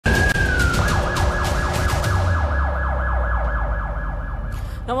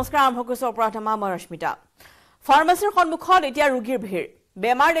নমস্কাৰ আৰম্ভ কৰিছো অপৰাধনামা মই ৰশ্মিতা ফাৰ্মাসীৰ সন্মুখত এতিয়া ৰোগীৰ ভিৰ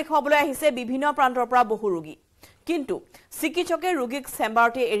বেমাৰ দেখুৱাবলৈ আহিছে বিভিন্ন প্ৰান্তৰ পৰা বহু ৰোগী কিন্তু চিকিৎসকে ৰোগীক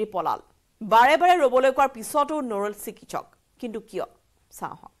চেম্বাৰতে এৰি পলাল বাৰে বাৰে ৰবলৈ কোৱাৰ পিছতো নৰল চিকিৎসক কিন্তু কিয়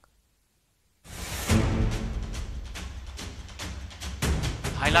চাওক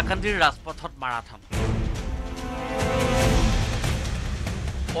হাইলাকান্দিৰ ৰাজপথত মাৰাথন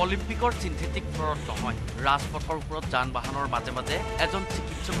অলিম্পিকৰ সিন্থেটিক ফ্লৰত নহয় ৰাজপথৰ ওপৰত যান বাহনৰ মাজে মাজে এজন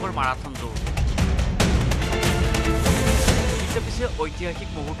চিকিৎসকৰ মাৰাথন দৌৰ পিছে ঐতিহাসিক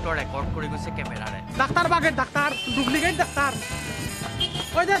মুহূৰ্ত ৰেকৰ্ড কৰি গৈছে কেমেৰাৰে ডাক্তাৰ বাগে ডাক্তাৰ ডুপ্লিকেট ডাক্তাৰ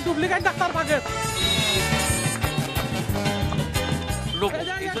ওই যে ডুপ্লিকেট ডাক্তাৰ বাগে লোক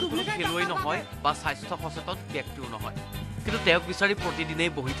এজন খেলুৱৈ নহয় বা স্বাস্থ্য সচেতন ব্যক্তিও নহয় কিন্তু তেওঁক বিচাৰি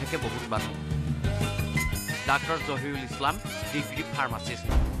প্ৰতিদিনেই বহি থাকে বহুত মানুহ doctor Zahirul Islam degree pharmacist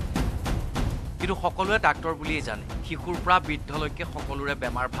কিন্তু সকলোৱে ডাক্তৰ বুলিয়েই জানে শিশুৰ পৰা বৃদ্ধলৈকে সকলোৰে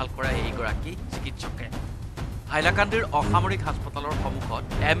বেমাৰ ভাল কৰা এইগৰাকী চিকিৎসকে হাইলাকান্দিৰ অসামৰিক হাস্পতালৰ সন্মুখত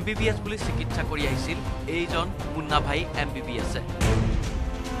MBBS বুলি চিকিৎসা কৰি আহিছিল এইজন মুন্না ভাই MBBS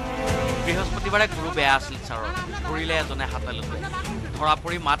বৃহস্পতিবাৰে গুৰু বেয়া আছিল ছাৰৰ কৰিলে এজনে হাতালতে ধৰা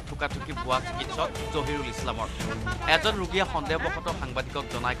পৰি মাত ঠুকাঠুকি ভুৱা চিকিৎসক জহিৰুল ইছলামৰ এজন ৰোগীয়ে সন্দেহবশতঃ সাংবাদিকক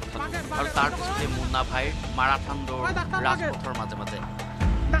জনাই কথাটো আৰু তাৰ পিছতে মুন্না ভাইৰ মাৰাথন দৌৰ ৰাজপথৰ মাজে মাজে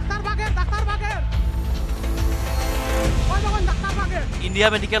ইণ্ডিয়া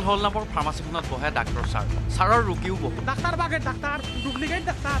মেডিকেল হল নামৰ ফাৰ্মাচীখনত বহে ডাক্তৰ ছাৰৰ ৰোগীও বহু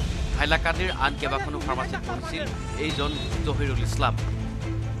হাইলাকান্দিৰ আন কেইবাখনো ফাৰ্মাচীত বহিছিল এইজন জহিৰুল ইছলাম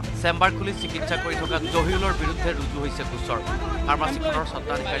চেম্বাৰ খুলি চিকিৎসা কৰি থকা জহিৰুলৰ বিৰুদ্ধে ৰুজু হৈছে গোচৰ ফাৰ্মাচীখনৰ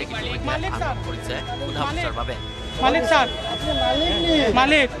স্বত্বাধিকাৰীক ইতিমধ্যে আটক কৰিছে সোধা পোছাৰ বাবে মালিক স্যাৰ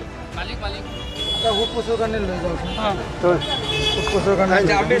মালিক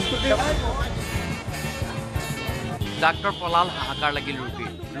ডাক্তৰ পলাল হাহাকাৰ লাগিল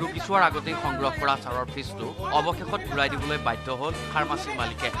ৰোগী চোৱাৰ আগতেই সংগ্ৰহ কৰা ছাৰৰ ফিজটো অৱশেষত ঘূৰাই দিবলৈ বাধ্য হ'ল ফাৰ্মাচীৰ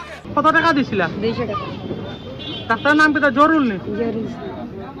মালিকে কত টাকা দিছিলা 200 টাকা ডাক্তাৰ নাম কি জৰুল নে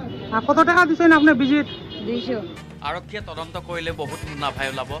কত টাকা দিছেন আপনি ভিজিট 200 আৰক্ষীয়ে তদন্ত কৰিলে বহুত মুন্না ভাই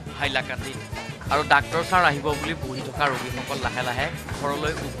ওলাব হাইলাকান্দি আৰু ডাক্তৰ ছাৰ আহিব বুলি বহি থকা ৰোগীসকল লাহে লাহে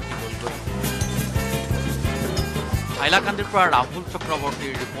ঘৰলৈ উভতি গ'লগৈ হাইলাকান্দিৰ পৰা ৰাহুল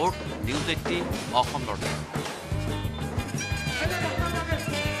চক্ৰৱৰ্তীৰ report news 18 Assam north east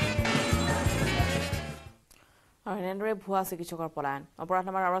এনেদৰে ভুৱা চিকিৎসকৰ পলায়ন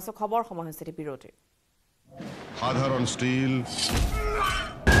অপৰাধনামাৰ আৰু আছে খবৰ সময় হৈছে বিৰতি সাধাৰণ ষ্টীল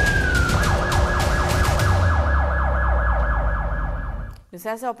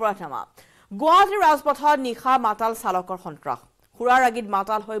নিচাইছে অপৰাধনামা গুৱাহাটীৰ ৰাজপথত নিশা মাতাল চালকৰ সন্ত্ৰাস খুৰাৰ আগিত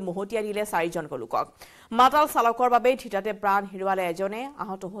মাতাল হৈ মহতিয়াই দিলে 4জন লোকক মাতাল চালকৰ বাবে ঠিতাতে প্ৰাণ হেৰুৱালে এজনে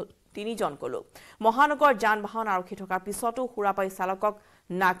আহত হ'ল 3জন লোক মহানগৰ যান বাহন আৰক্ষী থকাৰ পিছতো খুৰাপাই চালকক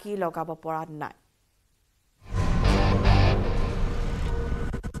নাকি লগাব পৰা নাই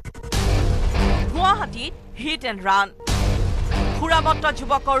গুৱাহাটীত হিট এণ্ড ৰান খুৰামত্ত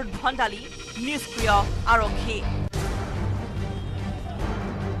যুৱকৰ উদ্ভণ্ডালি নিষ্ক্ৰিয় আৰক্ষী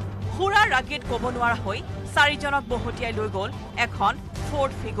খুৰাৰ ৰাগিত ক'ব নোৱাৰা হৈ 4জনক বহতিয়াই লৈ গ'ল এখন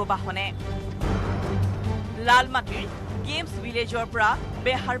ফৰ্ড ফিগো বাহনে লালমাটিৰ গেমছ ভিলেজৰ পৰা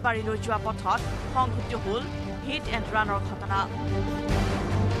বেহাৰবাৰীলৈ যোৱা পথত সংঘটিত হ'ল হিট এণ্ড ৰানৰ ঘটনা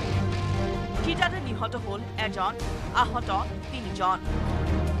ঠিতাতে নিহত হ'ল এজন আহত 3জন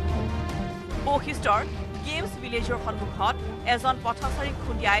বৈশিষ্ট্যৰ গেমছ ভিলেজৰ সন্মুখত এজন পথচাৰীক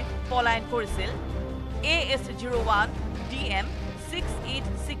খুন্দিয়াই পলায়ন কৰিছিল AS01 DM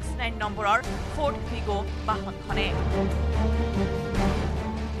 6869 নম্বৰৰ ফৰ্ড ফিগো বাহনখনে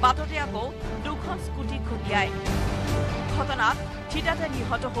বাটতে আকৌ 2খন স্কুটি খুন্দিয়াই ঘটনাত ঠিতাতে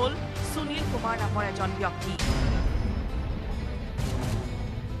নিহত হ'ল সুনীল কুমাৰ নামৰ এজন ব্যক্তি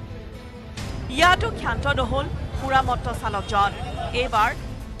ইয়াতো ক্ষান্ত নহ'ল খুৰামত্ত চালকজন এইবাৰ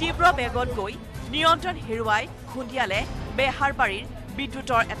তীব্ৰ বেগত গৈ নিয়ন্ত্ৰণ হেৰুৱাই খুন্দিয়ালে বেহাৰবাৰীৰ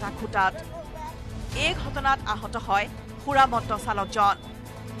বিদ্যুতৰ এটা খুঁটাত এই ঘটনাত আহত হয় খুৰামত্ত চালকজন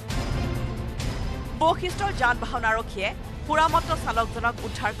বৈশিষ্ট্যৰ যান বাহন আৰক্ষীয়ে খুৰামত্ত চালকজনক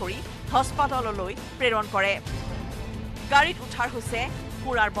উদ্ধাৰ কৰি হস্পিতাললৈ প্ৰেৰণ কৰে গাড়ীত উদ্ধাৰ হৈছে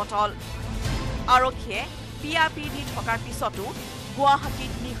খুৰাৰ বটল আৰক্ষীয়ে পিআপি দি থকাৰ পিছতো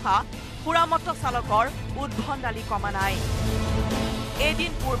গুৱাহাটীত নিশা খুৰামত্ত চালকৰ উদ্ভণ্ডালি কমা নাই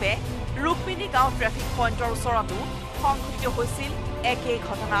এদিন পূৰ্বে ৰুক্মিণী গাঁও ট্ৰেফিক পইণ্টৰ ওচৰতো সংঘটিত হৈছিল একেই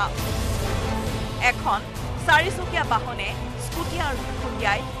ঘটনা এখন 4চকীয়া বাহনে স্কুটি আৰু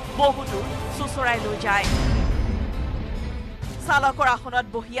খুন্দিয়াই বহুতো চুচৰাই লৈ যায় চালকৰ আসনত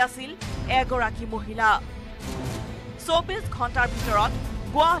বহি আছিল এগৰাকী মহিলা 24 ঘণ্টাৰ ভিতৰত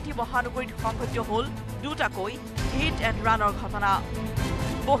গুৱাহাটী মহানগৰীত সংঘটিত হ'ল দুটাকৈ হিট এণ্ড ৰানৰ ঘটনা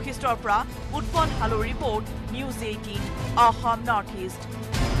বশিষ্ঠৰ পৰা উৎপল হালৰ report news 18 Assam north east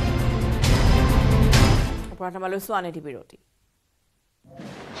অপৰাধনামালৈ সোৱানেটি বিৰতি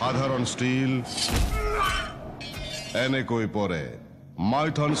সাধাৰণ ষ্টীল এনেকৈ পৰে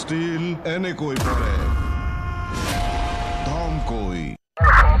মাইথন ষ্টীল এনেকৈ পৰে ধমকৈ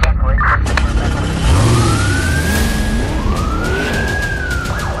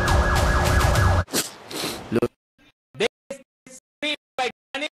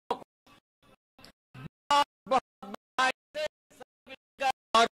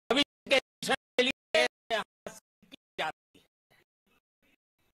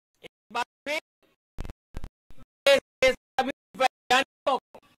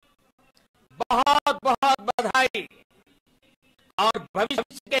बहुत बहुत बधाई और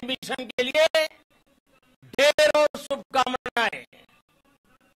भविष्य के मिशन के लिए ढेरों शुभकामनाएं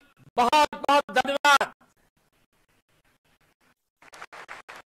बहुत बहुत धन्यवाद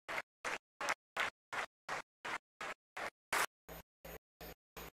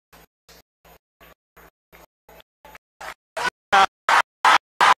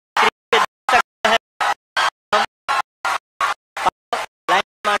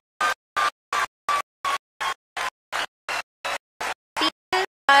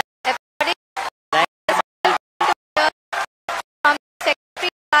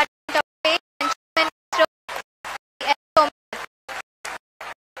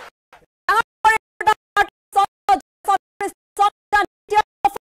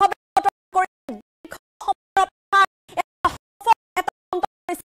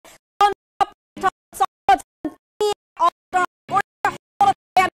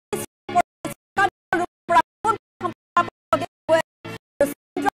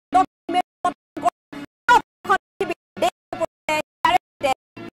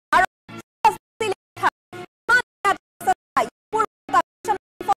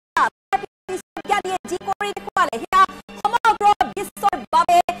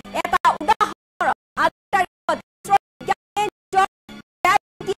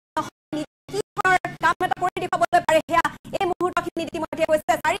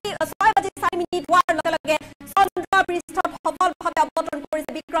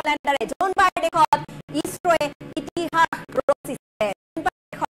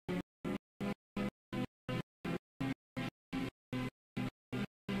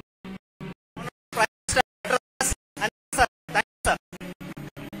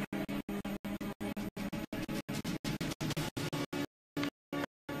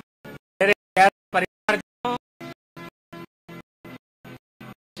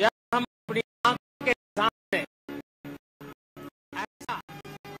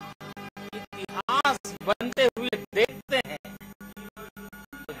बनते हुए देखते हैं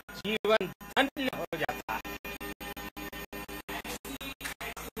तो जीवन धन्य हो जाता है।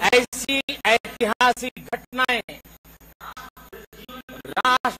 ऐसी ऐतिहासिक घटनाएं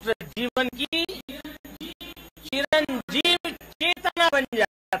राष्ट्र जीवन की चिरंजीव चेतना बन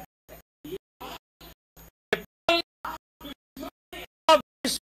जाती है।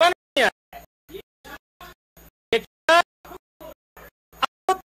 अविस्मरणीय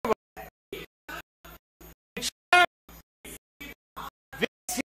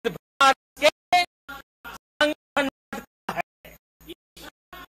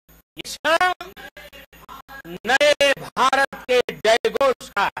नए भारत के जयघोष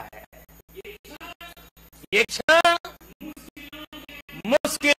का है। ये क्षण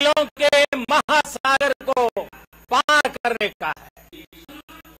मुश्किलों के महासागर को पार करने का है।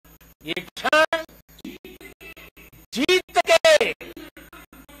 ये क्षण जीत के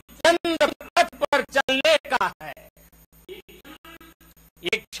चंद्र पथ पर चलने का है।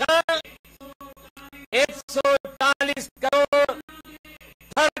 ये क्षण 140 करोड़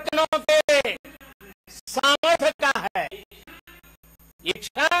धड़कनों के सामर्थ्य का है। ये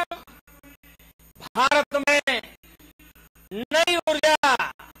क्षण भारत में नई ऊर्जा,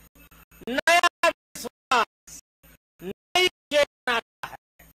 नया विश्वास, नई चेतना का है।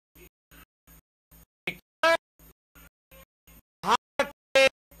 ये क्षण भारत के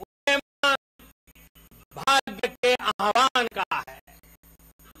उदयमान भाग्य के आह्वान का है।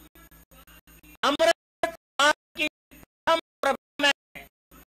 अमृत काल की प्रथम प्रभा में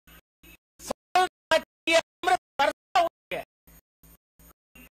अमृत वर्षा हुई है।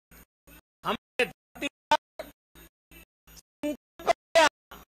 हमने धरती पर संकल्प किया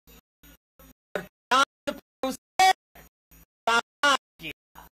और चांद पर उसे साकार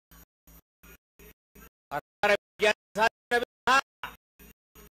किया। और हमारे विज्ञानी साथी ने भी कहा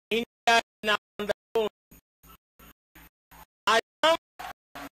India is now on the moon. आज हम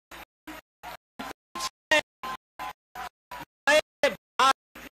नए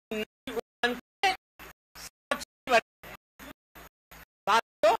भारत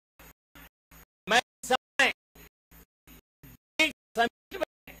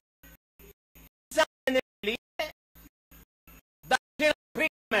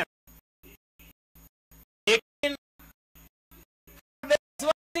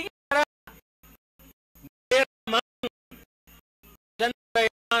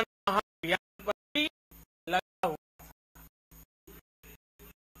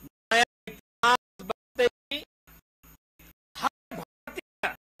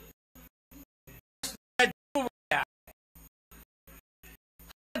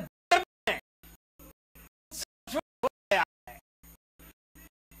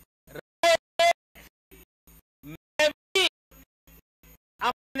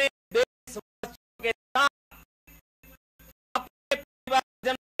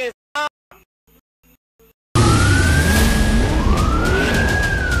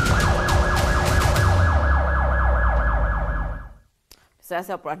চাই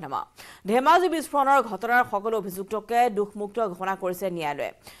আছে অপৰাধনামা ধেমাজি বিস্ফোৰণৰ ঘটনাৰ সকলো অভিযুক্তকে দুখমুক্ত ঘোষণা কৰিছে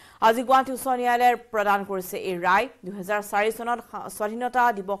ন্যায়ালয়ে আজি গুৱাহাটী উচ্চ ন্যায়ালয়ে প্ৰদান কৰিছে এই ৰায় 2004 চনত স্বাধীনতা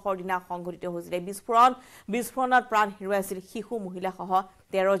দিৱসৰ দিনা সংঘটিত হৈছিল বিস্ফোৰণত প্ৰাণ হেৰুৱাইছিল শিশু মহিলা সহ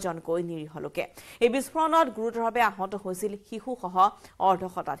 13 জনকৈ নিৰীহ লোকে এই বিস্ফোৰণত গুৰুতৰভাৱে আহত হৈছিল শিশু সহ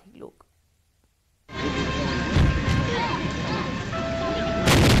অৰ্ধশতাধিক লোক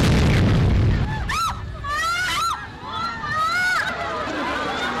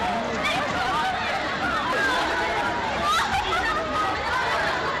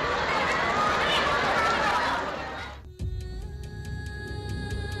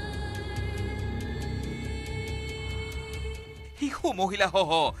শিশু মহিলা সহ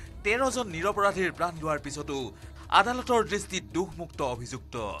 13 জন নিৰপৰাধীৰ প্ৰাণ লোৱাৰ পিছতো আদালতৰ দৃষ্টিত দুখমুক্ত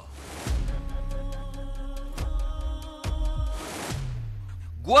অভিযুক্ত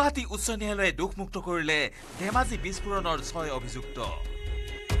গুৱাহাটী উচ্চ ন্যায়ালয়ে দুখমুক্ত কৰিলে ধেমাজি বিস্ফোৰণৰ 6 অভিযুক্ত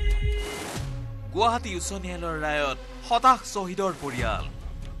গুৱাহাটী উচ্চ ন্যায়ালয়ৰ ৰায়ত হতাশ শ্বহীদৰ পৰিয়াল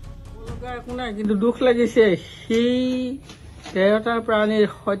কিন্তু দুখ লাগিছে সেই 13টা প্ৰাণীৰ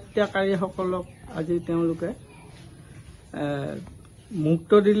হত্যাকাৰীসকলক আজি তেওঁলোকে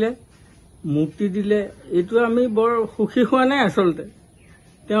মুক্তি দিলে এইটো আমি বৰ সুখী হোৱা নাই আচলতে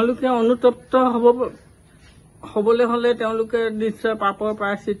তেওঁলোকে অনুতপ্ত হ'বলৈ হ'লে তেওঁলোকে নিশ্চয় পাপৰ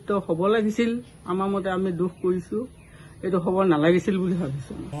প্ৰায়শ্চিত্ত হ'ব লাগিছিল আমাৰ মতে আমি দুখ কৰিছোঁ এইটো হ'ব নালাগিছিল বুলি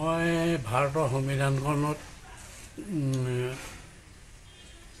ভাবিছোঁ মই ভাৰতৰ সংবিধানখনত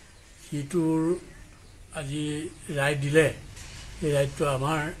সিটোৰ আজি ৰায় দিলে এই ৰায়টো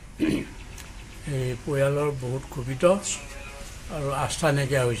আমাৰ এই পৰিয়ালৰ বহুত ক্ষোভিত আৰু আস্থা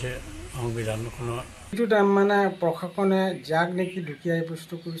নাইকিয়া হৈছে সংবিধানখনৰ এইটো তাৰমানে প্ৰশাসনে যাক নেকি দুখীয়াই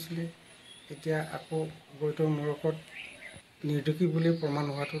বস্তু কৰিছিলে এতিয়া আকৌ গৈতো মূৰকত নিৰ্দোষী বুলি প্ৰমাণ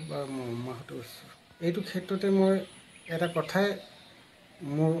হোৱাটো বা মৰ্মাহত হৈছোঁ এইটো ক্ষেত্ৰতে মই এটা কথাই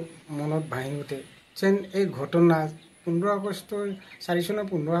মোৰ মনত ভাঙি উঠে যেন এই ঘটনা 15 আগষ্টৰ 4 চনৰ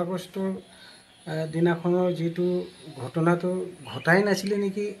 15 আগষ্টৰ দিনাখনৰ যিটো ঘটনাটো ঘটাই নাছিলে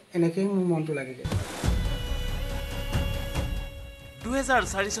নেকি এনেকেই মোৰ মনটো লাগি যায়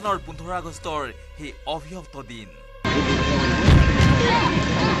 2004 চনৰ 15 আগষ্টৰ সেই অভিশপ্ত দিন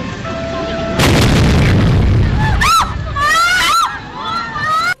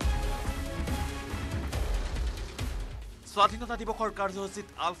স্বাধীনতা দিৱসৰ কাৰ্যসূচীত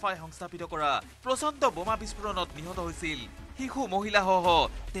আলফাই সংস্থাপিত কৰা প্ৰচণ্ড বোমা বিস্ফোৰণত নিহত হৈছিল শিশু মহিলা সহ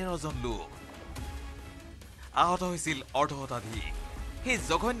 13 জন লোক আহত হৈছিল অৰ্ধশতাধিক সেই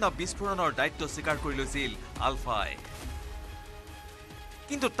জঘন্য বিস্ফোৰণৰ দায়িত্ব স্বীকাৰ কৰি লৈছিল আলফাই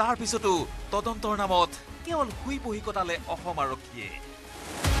কিন্তু তাৰ পিছতো তদন্তৰ নামত কেৱল শুই বহি কটালে অসম আৰক্ষীয়ে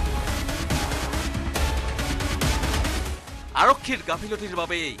আৰক্ষীৰ গাফিলতিৰ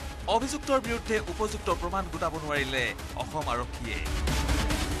বাবে অভিযুক্তৰ বিৰুদ্ধে উপযুক্ত প্ৰমাণ গোটাব নোৱাৰিলে অসম আৰক্ষীয়ে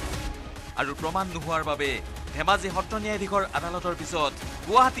আৰু প্ৰমাণ নোহোৱাৰ বাবে ধেমাজি সত্ৰ ন্যায়াধীশৰ আদালতৰ পিছত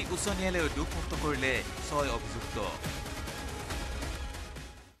গুৱাহাটী উচ্চ ন্যায়ালয়ে দুখমুক্ত কৰিলে 6 অভিযুক্ত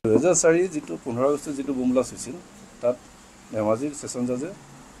 2004 যিটো 15 আগষ্টত যিটো বোম ব্লাষ্ট হৈছিল তাত ধেমাজিৰ সেশন জাজে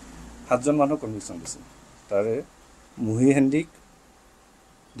 7জন মানুহ কনভিকশ্যন দিছিল তাৰে মুহি হেণ্ডিক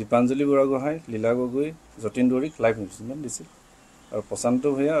দীপাঞ্জলি বুঢ়াগোহাঁই লীলা গগৈ যতীন দৌৰীক লাইফ ইমপ্ৰিজনমেণ্ট দিছিল আৰু প্ৰশান্ত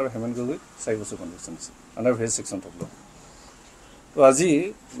ভূঞা আৰু হেমেন গগৈক 4 বছৰ কনভিকশ্যন দিছিল আণ্ডাৰ ভেজ ছেকশ্যন থাকিব তো আজি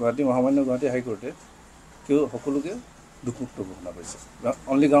গুৱাহাটী মহামান্য গুৱাহাটী হাইকোৰ্টে সকলোকে দুখমুক্ত ঘোষণা কৰিছে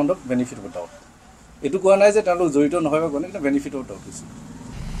only ground of benefit of doubt এইটো কোৱা নাই যে তেওঁলোক জড়িত নহয় বা কোৱা নাই কিন্তু বেনিফিট অফ ডাউট দিছে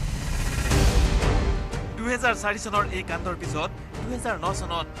 2004 চনৰ এই কাণ্ডৰ পিছত 2009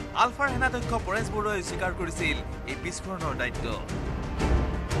 চনত আলফাৰ সেনাধ্যক্ষ পৰেশ বৰুৱাই স্বীকাৰ কৰিছিল এই বিস্ফোৰণৰ দায়িত্ব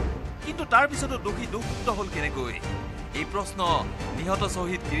কিন্তু তাৰ পিছতো দোষী দুখমুক্ত হ'ল কেনেকৈ এই প্ৰশ্ন নিহত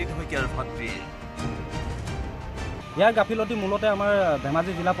শ্বহীদ কিৰিট শইকীয়াৰ ভাতৃৰ ইয়াৰ গাফিলতি মূলতে আমাৰ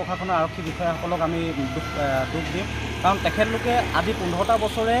ধেমাজি জিলা প্ৰশাসনৰ আৰক্ষী বিষয়াসকলক আমি দুখ দিম কাৰণ তেখেতলোকে আজি 15টা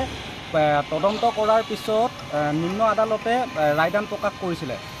বছৰে তদন্ত কৰাৰ পিছত নিম্ন আদালতে ৰায়দান প্ৰকাশ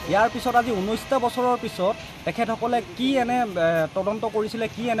কৰিছিলে ইয়াৰ পিছত আজি 19টা বছৰৰ পিছত তেখেতসকলে কি এনে তদন্ত কৰিছিলে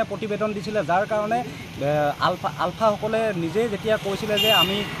কি এনে প্ৰতিবেদন দিছিলে যাৰ কাৰণে আলফাসকলে নিজে যেতিয়া কৈছিলে যে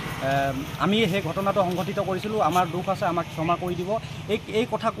আমি সেই ঘটনাটো সংঘটিত কৰিছিলোঁ আমাৰ দুখ আছে আমাক ক্ষমা কৰি দিব এই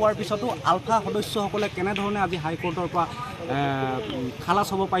কথা কোৱাৰ পিছতো আলফা সদস্যসকলে কেনেধৰণে আজি হাইকোৰ্টৰ পৰা খালাচ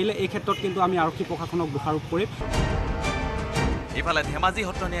হ'ব পাৰিলে এই ক্ষেত্ৰত কিন্তু আমি আৰক্ষী প্ৰশাসনক দোষাৰোপ কৰিম ইফালে ধেমাজি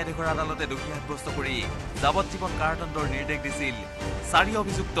সত্ৰ ন্যায়াধীশৰ আদালতে দোষী সাব্যস্ত কৰি যাৱজ্জীৱন কাৰাদণ্ডৰ নিৰ্দেশ দিছিল 4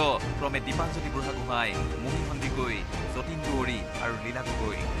 অভিযুক্ত ক্ৰমে দীপাঞ্জলি বুঢ়াগোহাঁই মুহি সন্দিকৈ যতীন দুৱৰী আৰু লীলা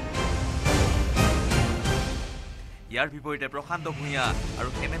গগৈ ইয়াৰ বিপৰীতে প্ৰশান্ত ভূঞা আৰু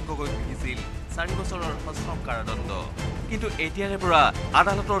হেমেন গগৈক বিহিছিল 4 বছৰৰ সশ্ৰম কাৰাদণ্ড কিন্তু এতিয়াৰে পৰা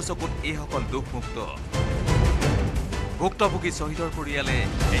আদালতৰ চকুত এইসকল দুখমুক্ত ভুক্তভোগী শ্বহীদৰ পৰিয়ালে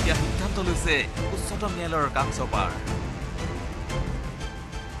এতিয়া সিদ্ধান্ত লৈছে উচ্চতম ন্যায়ালয়ৰ কাষ চপাৰ।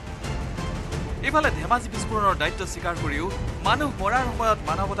 ইফালে ধেমাজি বিস্ফোৰণৰ দায়িত্ব স্বীকাৰ কৰিও মানুহ মৰাৰ সময়ত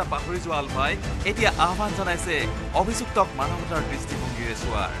মানৱতা পাহৰি যোৱা আলফাই এতিয়া আহ্বান জনাইছে অভিযুক্তক মানৱতাৰ দৃষ্টিভংগীৰে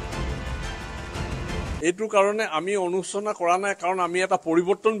চোৱাৰ। এইটোৰ কাৰণে আমি অনুশোচনা কৰা নাই, কাৰণ আমি এটা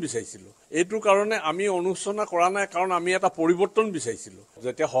পৰিৱৰ্তন বিচাৰিছিলোঁ। এইটোৰ কাৰণে আমি অনুশোচনা কৰা নাই, কাৰণ আমি এটা পৰিৱৰ্তন বিচাৰিছিলোঁ।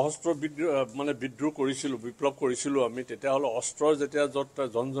 যেতিয়া সশস্ত্ৰ বিদ্ৰোহ কৰিছিলোঁ, বিপ্লৱ কৰিছিলোঁ আমি, তেতিয়াহ'লে অস্ত্ৰৰ যেতিয়া য'ত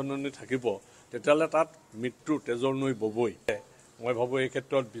জনজননী থাকিব, তেতিয়াহ'লে তাত মৃত্যু তেজৰ নৈ ববই। মই ভাবোঁ এই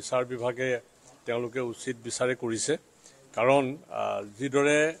ক্ষেত্ৰত বিচাৰ বিভাগে তেওঁলোকে উচিত বিচাৰে কৰিছে, কাৰণ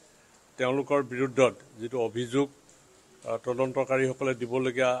যিদৰে তেওঁলোকৰ বিৰুদ্ধত যিটো অভিযোগ তদন্তকাৰীসকলে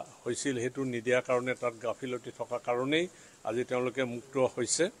দিবলগীয়া হৈছিল, সেইটো নিদিয়াৰ কাৰণে তাত গাফিলতি থকা কাৰণেই আজি তেওঁলোকে মুক্ত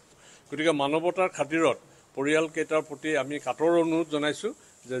হৈছে। গতিকে মানৱতাৰ খাতিৰত পৰিয়ালকেইটাৰ প্ৰতি আমি কাতৰ অনুৰোধ জনাইছোঁ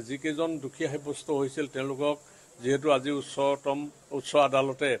যে যিকেইজন দুখীয়া সাব্যস্ত হৈছিল তেওঁলোকক যিহেতু আজি উচ্চ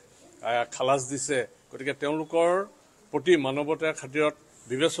আদালতে খালাচ দিছে, গতিকে তেওঁলোকৰ প্ৰতি মানৱতাৰ খাতিৰত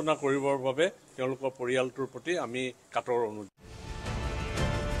বিবেচনা কৰিবৰ বাবে তেওঁলোকৰ পৰিয়ালটোৰ প্ৰতি আমি কাতৰ অনুৰোধ।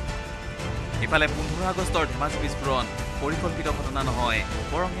 ইফালে 15 আগষ্টৰ ধেমাজি বিস্ফোৰণ পৰিকল্পিত ঘটনা নহয়,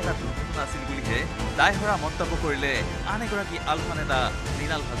 বৰং এটা দুৰ্ঘটনা আছিল বুলিহে দায়হৰা মন্তব্য কৰিলে আন এগৰাকী আলফা নেতা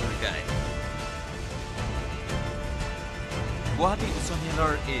মৃণাল হাজৰিকাই। গুৱাহাটী উচ্চ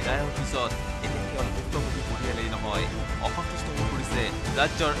ন্যায়ালয়ৰ এই ৰায়ৰ পিছত এতিয়া কেৱল ভুক্তভোগী পৰিয়ালেই নহয়, অসন্তুষ্ট হৈ পৰিছে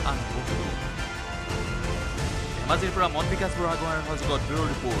ৰাজ্যৰ আন বহুতো। ধেমাজিৰ পৰা মন বিকাশ বুঢ়াগোহাঁইৰ সহযোগত bureau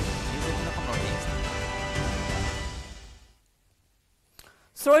report, news 18 Assam north east.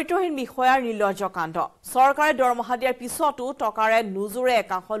 চৰিত্ৰহীন বিষয়াৰ নিৰ্লজ্জ কাণ্ড। চৰকাৰে দৰমহা দিয়াৰ পিছতো টকাৰে নোজোৰে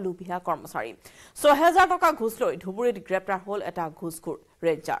একাংশ লোভীয়া কৰ্মচাৰী। ৬,০০০ টকা ঘোচ লৈ ধুবুৰীত গ্ৰেপ্তাৰ হ'ল এটা ঘোচখোৰ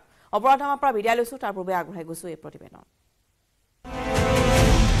ৰেঞ্জাৰ। অপৰাধনামাৰ পৰা বিদায় লৈছো, তাৰ পূৰ্বে আগবঢ়াই গৈছো এই প্ৰতিবেদন।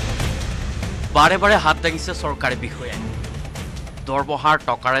 বাৰে বাৰে হাত দাঙিছে চৰকাৰী বিষয়াই। দৰমহাৰ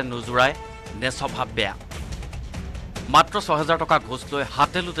টকাৰে নোজোৰাই নে স্বভাৱ বেয়া? মাত্ৰ ৬,০০০ টকা ঘোচ লৈ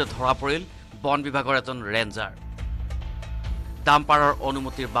হাতেলোতে ধৰা পৰিল বন বিভাগৰ এজন ৰেঞ্জাৰ। দামপাৰৰ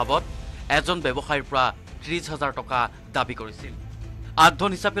অনুমতিৰ বাবদ এজন ব্যৱসায়ীৰ পৰা ৩০,০০০ টকা দাবী কৰিছিল।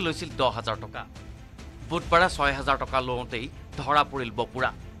 আগধন হিচাপে লৈছিল ১০,০০০ টকা। বুধবাৰে ৬,০০০ টকা লওঁতেই ধৰা পৰিল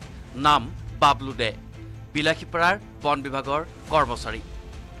বপুৰা। নাম বাবলু দে, বিলাসীপাৰাৰ বন বিভাগৰ কৰ্মচাৰী।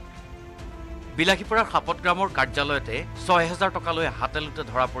 বিলাসীপাৰাৰ সাপতগ্ৰামৰ কাৰ্যালয়তে ৬,০০০ টকা লৈ হাতেলোতে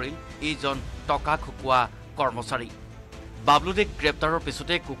ধৰা পৰিল এইজন টকা খুকুৱা কৰ্মচাৰী। বাবলুদেক গ্ৰেপ্তাৰৰ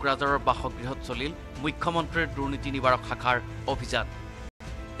পিছতে কোকৰাঝাৰৰ বাসগৃহত চলিল মুখ্যমন্ত্ৰীৰ দুৰ্নীতি নিবাৰক শাখাৰ অভিযান।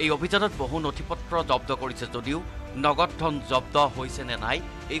 এই অভিযানত বহু নথিপত্ৰ জব্দ কৰিছে যদিও নগদ ধন জব্দ হৈছে নে নাই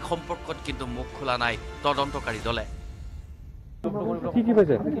এই সম্পৰ্কত কিন্তু মুখ খোলা নাই তদন্তকাৰী দলে।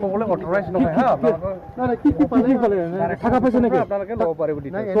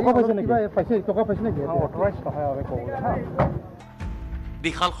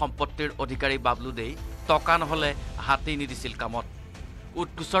 বিশাল সম্পত্তিৰ অধিকাৰী বাবলুদেই টকা নহলে হাতেই নিদিছিল কামত।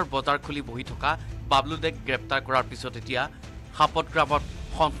 উৎকোচৰ বজাৰ খুলি বহি থকা বাবলুদেক গ্ৰেপ্তাৰ কৰাৰ পিছত এতিয়া সাপতগ্ৰামত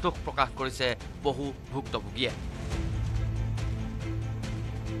সন্তোষ প্ৰকাশ কৰিছে বহু ভুক্তভোগীয়ে।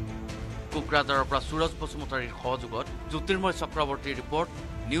 কোকৰাঝাৰৰ পৰা সুৰজ বসুমতাৰীৰ সহযোগত জ্যোতিৰ্ময় চক্ৰৱৰ্তীৰ report,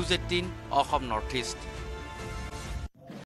 news 18 Assam north east.